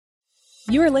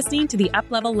You are listening to the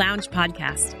Uplevel Lounge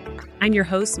podcast. I'm your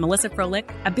host, Melissa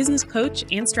Froelich, a business coach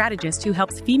and strategist who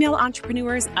helps female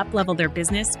entrepreneurs uplevel their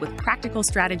business with practical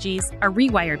strategies, a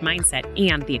rewired mindset,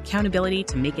 and the accountability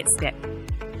to make it stick.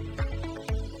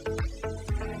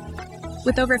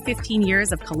 With over 15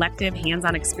 years of collective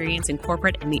hands-on experience in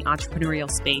corporate and the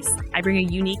entrepreneurial space, I bring a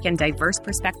unique and diverse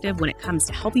perspective when it comes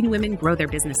to helping women grow their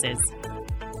businesses.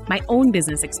 My own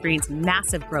business experienced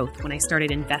massive growth when I started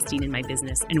investing in my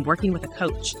business and working with a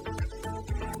coach.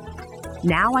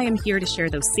 Now I am here to share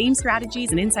those same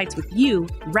strategies and insights with you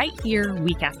right here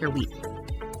week after week.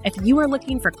 If you are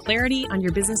looking for clarity on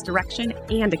your business direction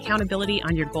and accountability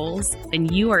on your goals, then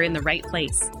you are in the right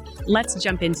place. Let's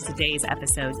jump into today's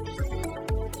episode.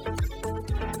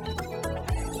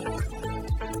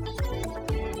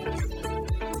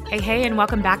 Hey, and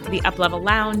welcome back to the Uplevel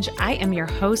Lounge. I am your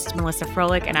host, Melissa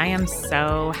Froelich, and I am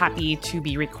so happy to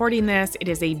be recording this. It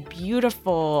is a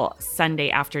beautiful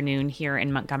Sunday afternoon here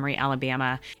in Montgomery,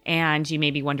 Alabama, and you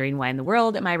may be wondering, why in the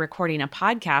world am I recording a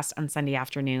podcast on Sunday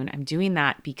afternoon? I'm doing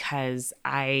that because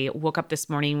I woke up this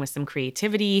morning with some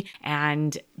creativity,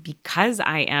 and because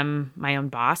I am my own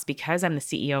boss, because I'm the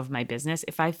CEO of my business,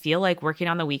 if I feel like working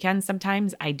on the weekends,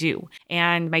 sometimes I do.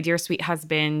 And my dear sweet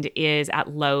husband is at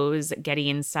Lowe's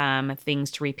getting some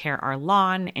things to repair our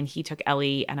lawn, and he took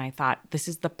Ellie, and I thought this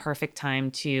is the perfect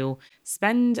time to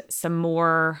spend some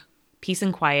more peace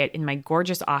and quiet in my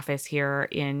gorgeous office here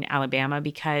in Alabama,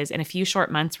 because in a few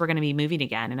short months, we're going to be moving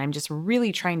again. And I'm just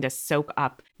really trying to soak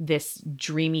up this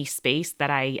dreamy space that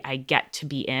I get to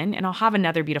be in. And I'll have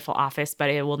another beautiful office,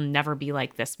 but it will never be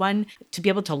like this one. To be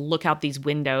able to look out these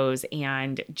windows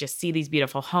and just see these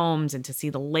beautiful homes and to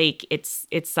see the lake, it's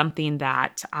something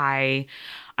that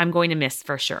I'm going to miss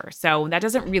for sure. So that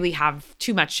doesn't really have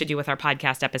too much to do with our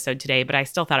podcast episode today, but I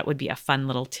still thought it would be a fun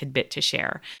little tidbit to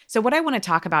share. So what I want to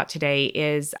talk about today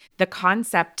is the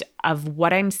concept of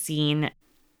what I'm seeing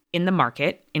in the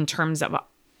market in terms of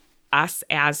us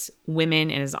as women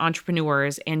and as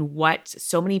entrepreneurs and what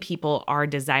so many people are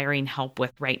desiring help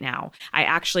with right now. I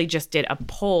actually just did a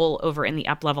poll over in the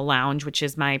Uplevel Lounge, which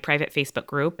is my private Facebook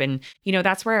group. And,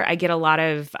 that's where I get a lot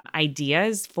of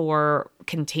ideas for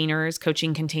containers,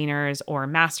 coaching containers, or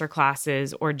master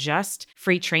classes, or just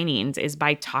free trainings, is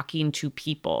by talking to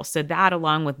people. So that,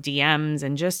 along with DMs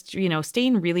and just,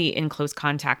 staying really in close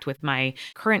contact with my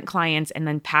current clients and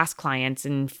then past clients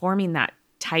and forming that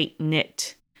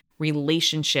tight-knit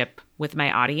relationship with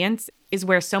my audience, is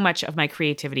where so much of my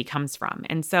creativity comes from.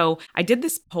 And so I did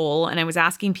this poll and I was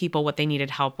asking people what they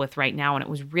needed help with right now. And it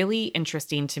was really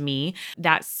interesting to me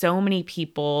that so many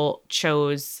people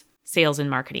chose sales and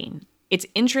marketing. It's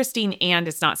interesting and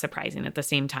it's not surprising at the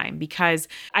same time, because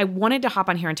I wanted to hop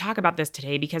on here and talk about this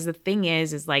today, because the thing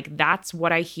is like, that's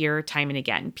what I hear time and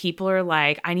again. People are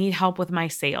like, I need help with my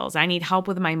sales. I need help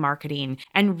with my marketing.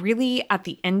 And really, at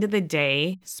the end of the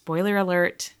day, spoiler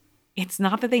alert, it's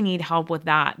not that they need help with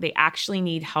that. They actually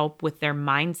need help with their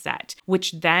mindset,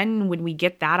 which then, when we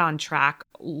get that on track,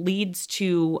 leads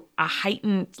to a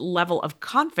heightened level of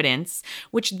confidence,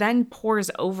 which then pours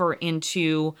over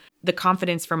into the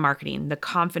confidence for marketing, the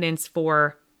confidence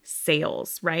for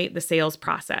sales, right? The sales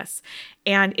process.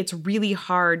 And it's really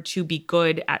hard to be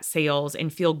good at sales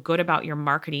and feel good about your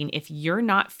marketing if you're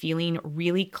not feeling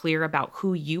really clear about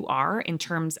who you are in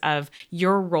terms of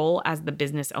your role as the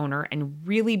business owner, and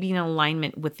really being in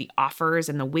alignment with the offers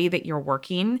and the way that you're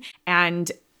working.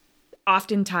 And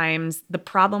oftentimes, the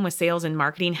problem with sales and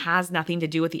marketing has nothing to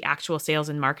do with the actual sales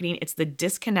and marketing. It's the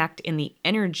disconnect in the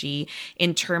energy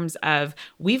in terms of,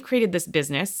 we've created this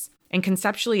business and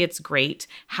conceptually it's great.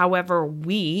 However,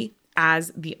 we, as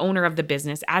the owner of the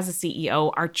business, as a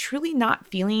CEO, are truly not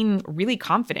feeling really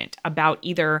confident about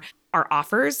either our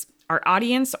offers, our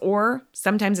audience, or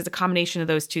sometimes it's a combination of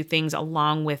those two things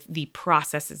along with the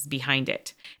processes behind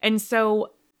it. And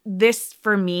so this,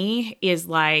 for me, is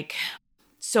like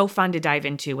so fun to dive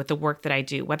into with the work that I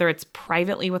do, whether it's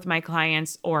privately with my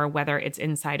clients or whether it's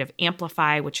inside of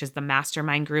Amplify, which is the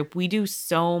mastermind group. We do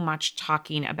so much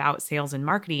talking about sales and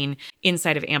marketing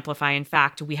inside of Amplify. In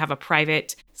fact, we have a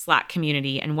private Slack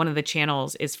community, and one of the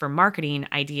channels is for marketing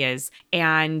ideas.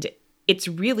 And it's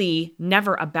really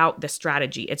never about the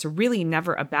strategy. It's really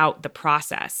never about the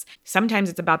process. Sometimes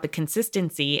it's about the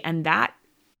consistency, and that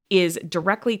is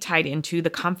directly tied into the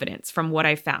confidence from what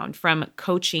I found from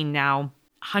coaching now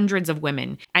hundreds of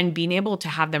women and being able to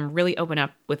have them really open up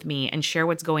with me and share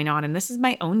what's going on. And this is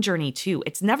my own journey too.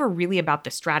 It's never really about the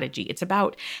strategy. It's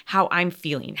about how I'm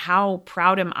feeling. How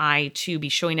proud am I to be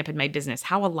showing up in my business?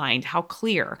 How aligned, how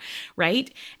clear,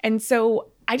 right? And so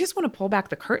I just want to pull back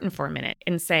the curtain for a minute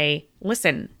and say,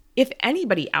 listen, If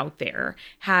anybody out there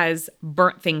has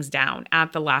burnt things down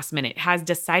at the last minute, has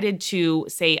decided to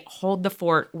say, hold the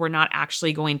fort, we're not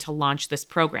actually going to launch this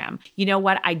program. You know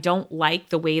what? I don't like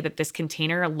the way that this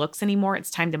container looks anymore. It's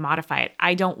time to modify it.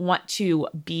 I don't want to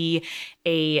be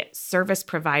a service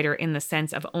provider in the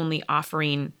sense of only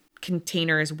offering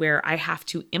containers where I have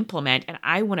to implement, and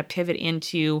I want to pivot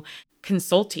into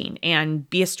consulting and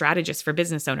be a strategist for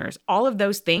business owners. All of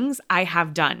those things I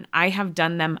have done. I have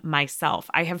done them myself.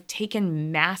 I have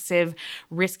taken massive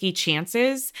risky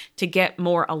chances to get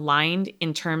more aligned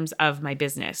in terms of my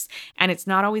business. And it's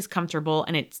not always comfortable,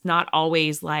 and it's not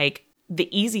always like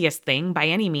the easiest thing by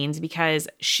any means, because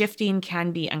shifting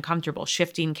can be uncomfortable.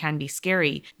 Shifting can be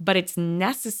scary, but it's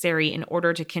necessary in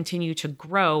order to continue to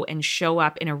grow and show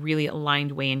up in a really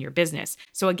aligned way in your business.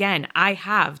 So again, I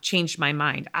have changed my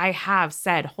mind. I have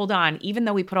said, hold on, even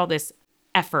though we put all this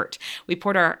effort, we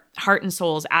poured our heart and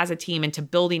souls as a team into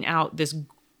building out this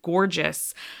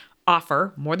gorgeous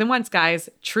offer more than once, guys,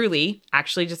 truly,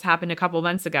 actually just happened a couple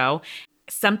months ago.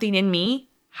 Something in me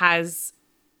has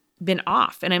been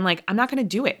off. And I'm like, I'm not going to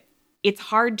do it. It's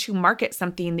hard to market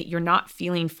something that you're not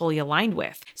feeling fully aligned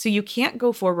with. So you can't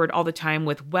go forward all the time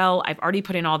with, well, I've already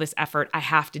put in all this effort, I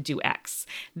have to do X.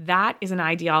 That is an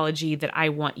ideology that I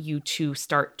want you to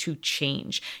start to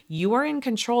change. You are in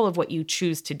control of what you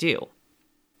choose to do.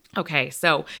 Okay,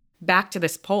 so back to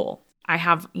this poll. I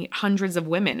have hundreds of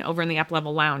women over in the Up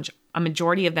Level Lounge. A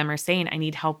majority of them are saying, I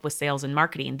need help with sales and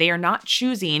marketing. They are not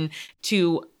choosing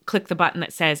to click the button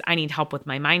that says, I need help with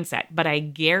my mindset. But I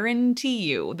guarantee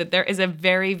you that there is a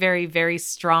very, very, very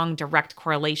strong direct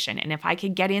correlation. And if I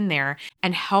could get in there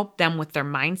and help them with their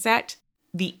mindset,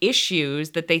 the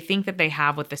issues that they think that they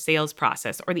have with the sales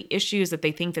process, or the issues that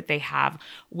they think that they have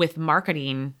with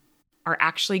marketing, are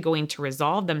actually going to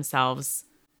resolve themselves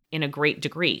in a great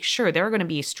degree. Sure, there are going to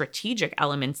be strategic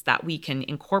elements that we can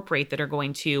incorporate that are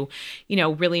going to,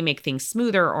 really make things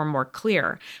smoother or more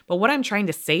clear. But what I'm trying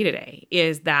to say today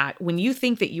is that when you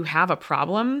think that you have a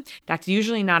problem, that's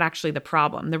usually not actually the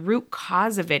problem. The root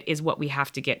cause of it is what we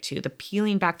have to get to, the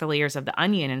peeling back the layers of the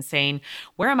onion and saying,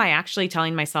 where am I actually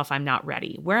telling myself I'm not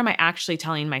ready? Where am I actually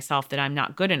telling myself that I'm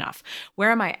not good enough?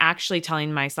 Where am I actually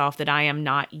telling myself that I am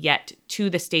not yet to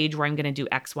the stage where I'm going to do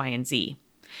X, Y, and Z?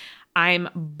 I'm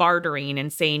bartering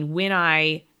and saying, when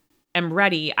I am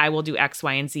ready, I will do X,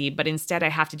 Y, and Z, but instead I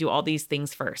have to do all these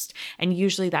things first. And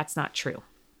usually that's not true.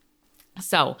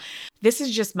 So this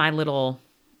is just my little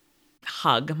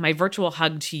hug, my virtual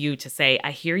hug to you to say,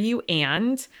 I hear you.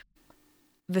 And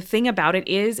the thing about it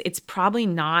is, it's probably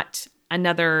not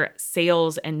another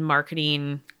sales and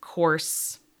marketing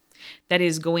course that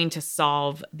is going to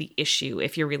solve the issue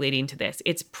if you're relating to this.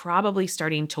 It's probably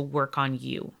starting to work on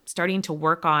you, starting to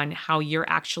work on how you're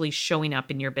actually showing up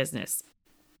in your business,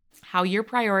 how you're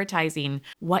prioritizing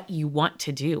what you want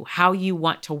to do, how you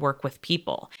want to work with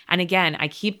people. And again, I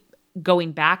keep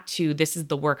going back to, this is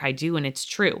the work I do, and it's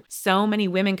true. So many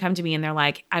women come to me and they're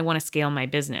like, I want to scale my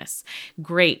business.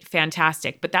 Great,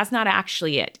 fantastic. But that's not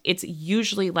actually it. It's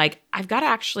usually like, I've got to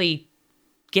actually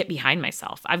get behind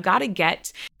myself. I've got to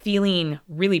get feeling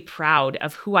really proud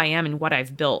of who I am and what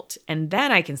I've built, and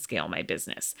then I can scale my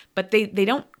business. But they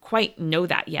don't quite know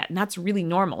that yet, and that's really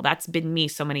normal. That's been me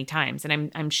so many times, and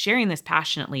I'm sharing this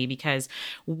passionately because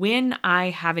when I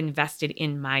have invested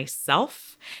in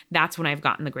myself, that's when I've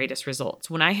gotten the greatest results.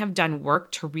 When I have done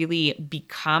work to really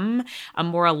become a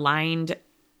more aligned,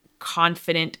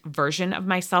 confident version of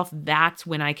myself, that's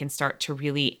when I can start to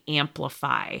really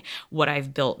amplify what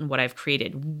I've built and what I've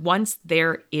created once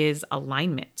there is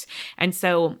alignment. And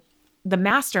so the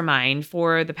mastermind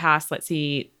for the past,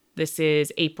 this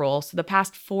is April. So the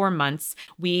past 4 months,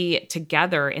 we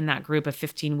together in that group of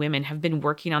 15 women have been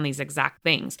working on these exact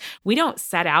things. We don't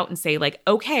set out and say like,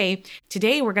 okay,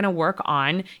 today we're going to work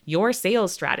on your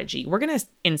sales strategy. We're going to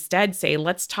instead say,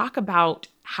 let's talk about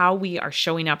how we are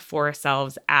showing up for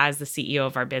ourselves as the CEO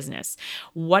of our business.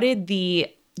 What did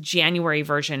the January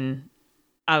version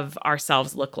of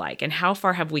ourselves look like, and how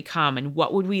far have we come, and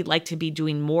what would we like to be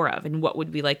doing more of, and what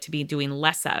would we like to be doing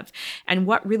less of, and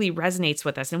what really resonates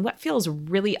with us, and what feels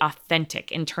really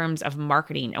authentic in terms of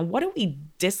marketing, and what do we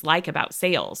dislike about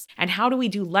sales, and how do we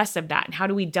do less of that, and how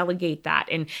do we delegate that,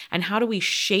 and how do we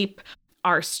shape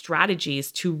our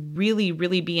strategies to really,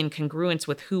 really be in congruence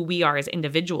with who we are as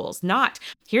individuals. Not,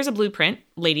 here's a blueprint,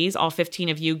 ladies, all 15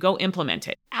 of you, go implement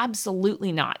it.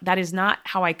 Absolutely not. That is not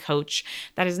how I coach.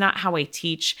 That is not how I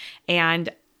teach. And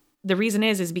the reason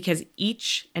is because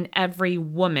each and every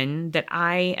woman that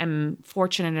I am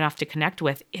fortunate enough to connect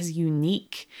with is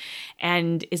unique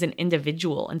and is an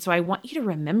individual. And so I want you to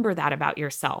remember that about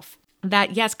yourself.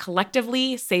 that yes,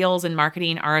 collectively, sales and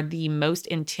marketing are the most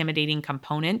intimidating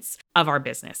components of our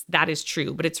business. That is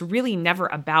true, but it's really never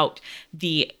about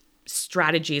the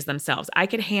strategies themselves. I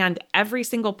could hand every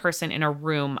single person in a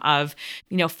room of,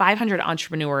 500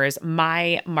 entrepreneurs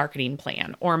my marketing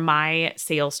plan or my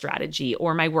sales strategy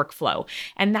or my workflow,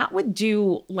 and that would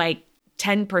do like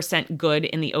 10% good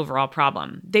in the overall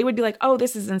problem. They would be like, oh,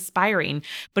 this is inspiring.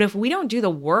 But if we don't do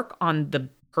the work on the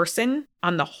person,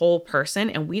 on the whole person,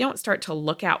 and we don't start to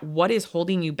look at what is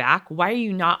holding you back, why are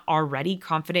you not already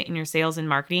confident in your sales and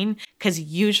marketing? Because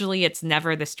usually it's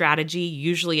never the strategy.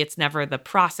 Usually it's never the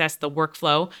process, the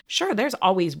workflow. Sure, there's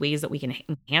always ways that we can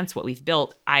enhance what we've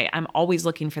built. I'm always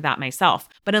looking for that myself.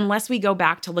 But unless we go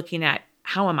back to looking at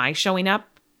how am I showing up?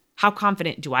 How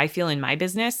confident do I feel in my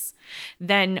business?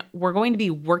 Then we're going to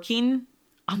be working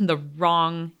on the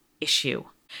wrong issue.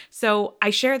 So I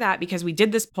share that because we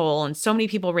did this poll and so many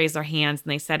people raised their hands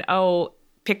and they said, oh,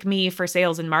 pick me for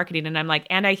sales and marketing. And I'm like,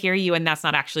 and I hear you. And that's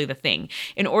not actually the thing.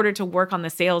 In order to work on the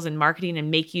sales and marketing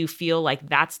and make you feel like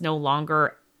that's no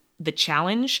longer the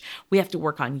challenge, we have to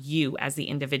work on you as the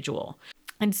individual.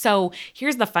 And so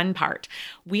here's the fun part.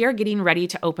 We are getting ready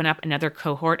to open up another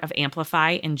cohort of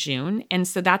Amplify in June. And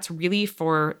so that's really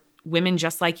for women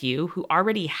just like you who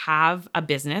already have a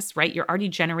business, right? You're already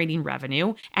generating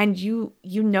revenue and you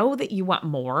know that you want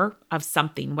more of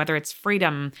something, whether it's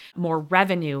freedom, more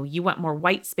revenue, you want more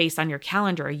white space on your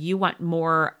calendar, you want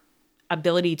more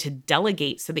ability to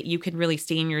delegate so that you can really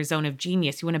stay in your zone of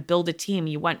genius. You want to build a team.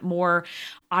 You want more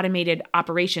automated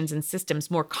operations and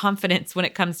systems, more confidence when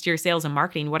it comes to your sales and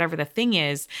marketing, whatever the thing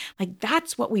is. Like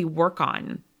that's what we work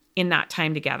on in that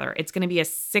time together. It's going to be a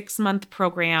 6-month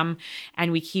program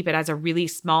and we keep it as a really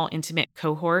small, intimate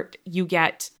cohort. You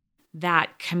get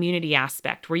that community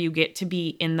aspect where you get to be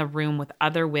in the room with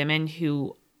other women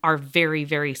who are very,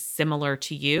 very similar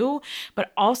to you,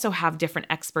 but also have different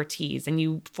expertise. And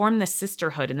you form this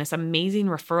sisterhood and this amazing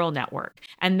referral network.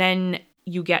 And then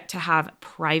you get to have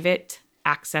private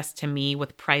access to me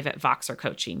with private Voxer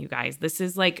coaching, you guys. This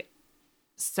is like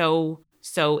so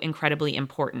incredibly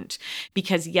important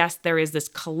because yes, there is this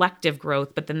collective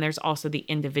growth, but then there's also the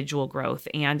individual growth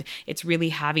and it's really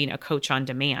having a coach on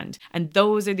demand. And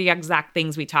those are the exact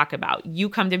things we talk about. You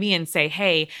come to me and say,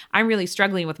 hey, I'm really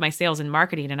struggling with my sales and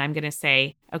marketing. And I'm going to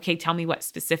say, okay, tell me what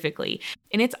specifically.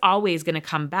 And it's always going to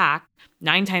come back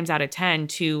 9 times out of 10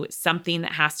 to something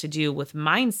that has to do with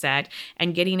mindset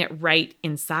and getting it right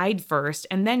inside first.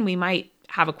 And then we might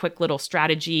have a quick little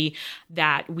strategy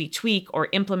that we tweak or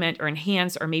implement or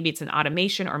enhance, or maybe it's an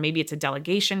automation, or maybe it's a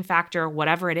delegation factor,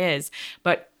 whatever it is.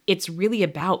 But it's really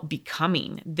about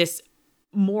becoming this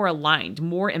more aligned,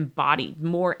 more embodied,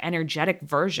 more energetic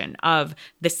version of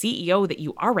the CEO that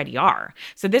you already are.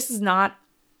 So this is not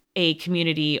a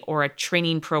community or a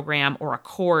training program or a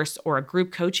course or a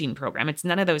group coaching program. It's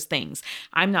none of those things.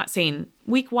 I'm not saying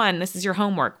week 1, this is your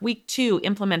homework. Week 2,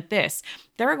 implement this.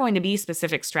 There are going to be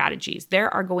specific strategies.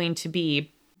 There are going to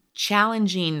be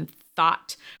challenging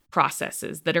thought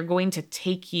processes that are going to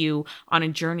take you on a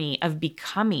journey of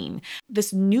becoming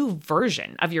this new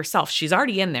version of yourself. She's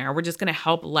already in there. We're just going to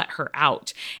help let her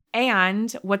out.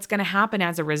 And what's going to happen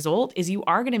as a result is you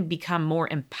are going to become more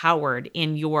empowered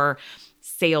in your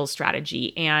sales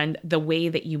strategy and the way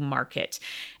that you market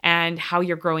and how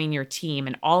you're growing your team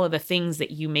and all of the things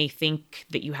that you may think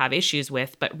that you have issues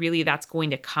with, but really that's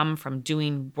going to come from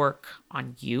doing work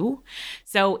on you.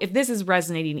 So if this is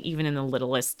resonating even in the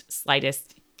littlest,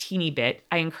 slightest, teeny bit,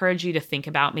 I encourage you to think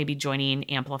about maybe joining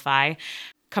Amplify.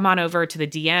 Come on over to the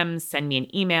DMs, send me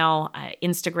an email,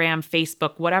 Instagram,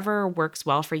 Facebook, whatever works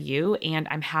well for you. And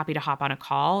I'm happy to hop on a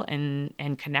call and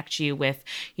connect you with,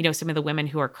 some of the women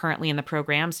who are currently in the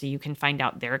program so you can find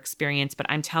out their experience. But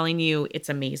I'm telling you, it's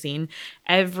amazing.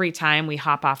 Every time we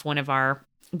hop off one of our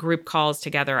group calls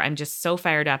together, I'm just so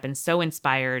fired up and so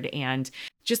inspired. And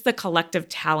just the collective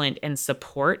talent and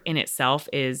support in itself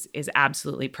is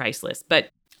absolutely priceless. But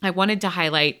I wanted to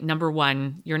highlight, number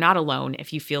 1, you're not alone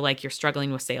if you feel like you're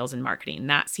struggling with sales and marketing.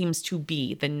 That seems to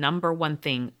be the number one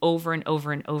thing over and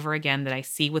over and over again that I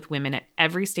see with women at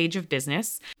every stage of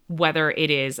business, whether it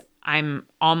is I'm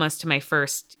almost to my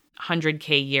first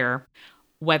 100K year,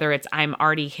 whether it's I'm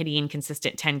already hitting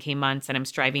consistent 10K months and I'm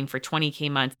striving for 20K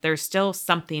months. There's still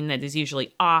something that is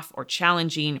usually off or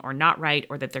challenging or not right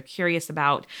or that they're curious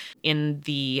about in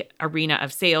the arena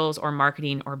of sales or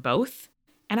marketing or both.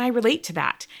 And I relate to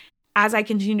that. As I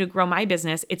continue to grow my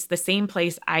business, it's the same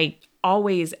place I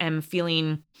always am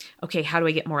feeling, okay, how do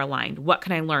I get more aligned? What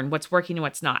can I learn? What's working and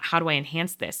what's not? How do I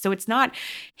enhance this? So it's not,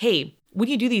 hey, when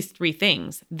you do these 3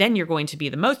 things, then you're going to be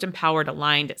the most empowered,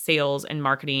 aligned sales and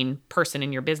marketing person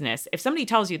in your business. If somebody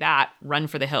tells you that, run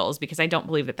for the hills, because I don't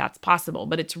believe that that's possible.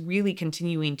 But it's really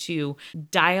continuing to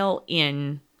dial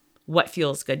in what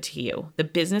feels good to you, the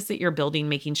business that you're building,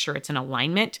 making sure it's in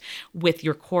alignment with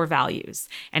your core values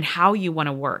and how you want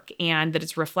to work, and that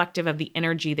it's reflective of the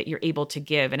energy that you're able to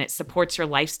give, and it supports your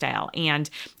lifestyle, and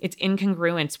it's in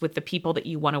congruence with the people that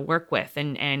you want to work with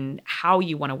and how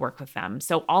you want to work with them.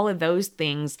 So all of those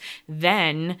things,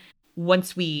 then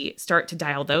once we start to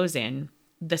dial those in,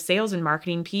 the sales and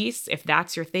marketing piece, if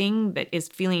that's your thing that is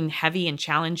feeling heavy and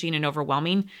challenging and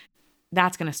overwhelming,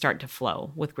 that's going to start to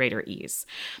flow with greater ease.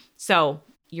 So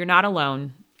you're not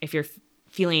alone if you're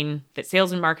feeling that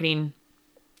sales and marketing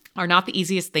are not the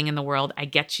easiest thing in the world. I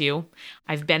get you.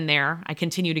 I've been there. I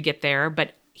continue to get there.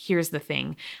 But here's the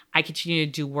thing. I continue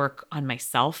to do work on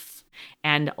myself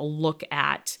and look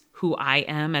at who I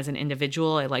am as an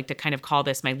individual. I like to kind of call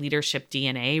this my leadership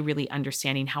DNA, really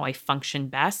understanding how I function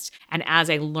best. And as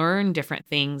I learn different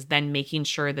things, then making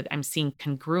sure that I'm seeing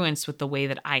congruence with the way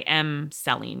that I am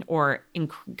selling, or in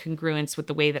congruence with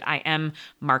the way that I am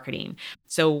marketing.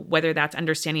 So whether that's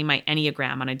understanding my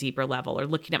Enneagram on a deeper level, or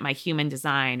looking at my human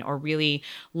design, or really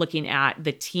looking at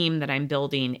the team that I'm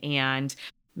building, and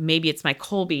maybe it's my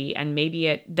Kolbe, and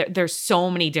maybe there's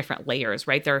so many different layers,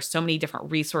 right? There are so many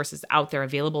different resources out there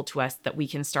available to us that we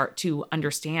can start to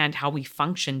understand how we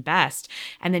function best,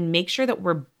 and then make sure that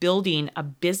we're building a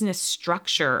business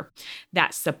structure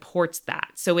that supports that.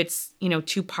 So it's,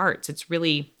 2 parts. It's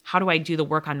really, how do I do the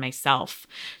work on myself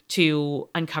to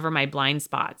uncover my blind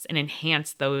spots and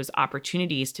enhance those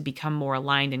opportunities to become more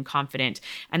aligned and confident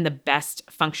and the best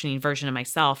functioning version of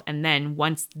myself? And then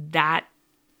once that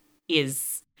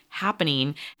is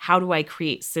happening, how do I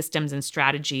create systems and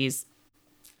strategies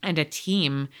and a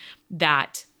team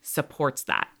that supports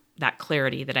that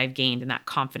clarity that I've gained and that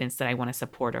confidence that I want to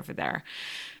support over there?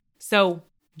 So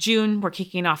June, we're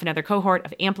kicking off another cohort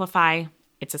of Amplify.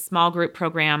 It's a small group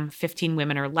program, 15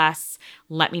 women or less.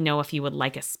 Let me know if you would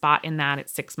like a spot in that.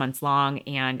 It's 6 months long,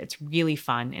 and it's really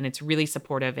fun, and it's really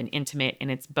supportive and intimate,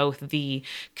 and it's both the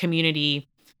community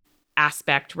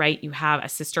aspect, right? You have a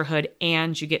sisterhood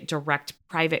and you get direct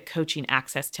private coaching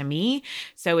access to me.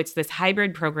 So it's this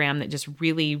hybrid program that just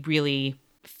really, really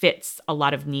fits a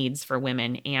lot of needs for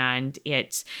women. And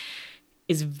it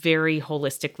is very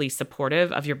holistically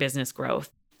supportive of your business growth.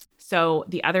 So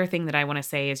the other thing that I want to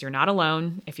say is you're not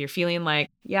alone. If you're feeling like,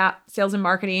 yeah, sales and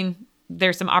marketing,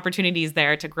 there's some opportunities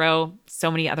there to grow. So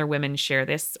many other women share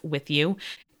this with you.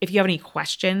 If you have any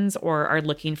questions or are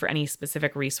looking for any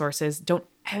specific resources, don't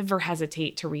ever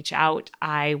hesitate to reach out.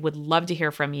 I would love to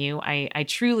hear from you. I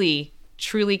truly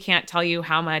can't tell you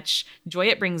how much joy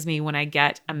it brings me when I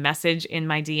get a message in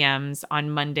my DMs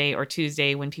on Monday or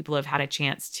Tuesday when people have had a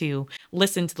chance to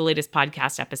listen to the latest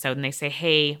podcast episode and they say,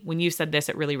 hey, when you said this,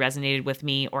 it really resonated with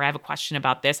me, or I have a question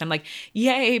about this. I'm like,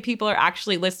 yay, people are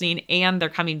actually listening and they're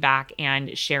coming back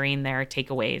and sharing their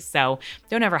takeaways. So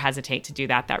don't ever hesitate to do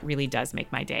that. That really does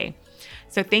make my day.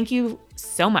 So thank you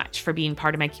so much for being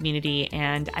part of my community,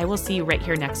 and I will see you right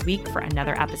here next week for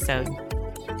another episode.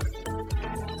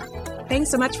 Thanks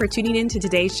so much for tuning in to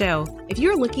today's show. If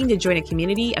you're looking to join a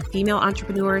community of female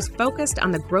entrepreneurs focused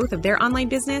on the growth of their online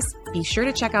business, be sure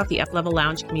to check out the Uplevel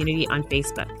Lounge community on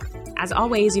Facebook. As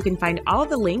always, you can find all of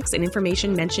the links and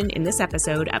information mentioned in this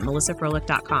episode at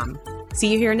melissafroelich.com.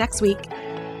 See you here next week.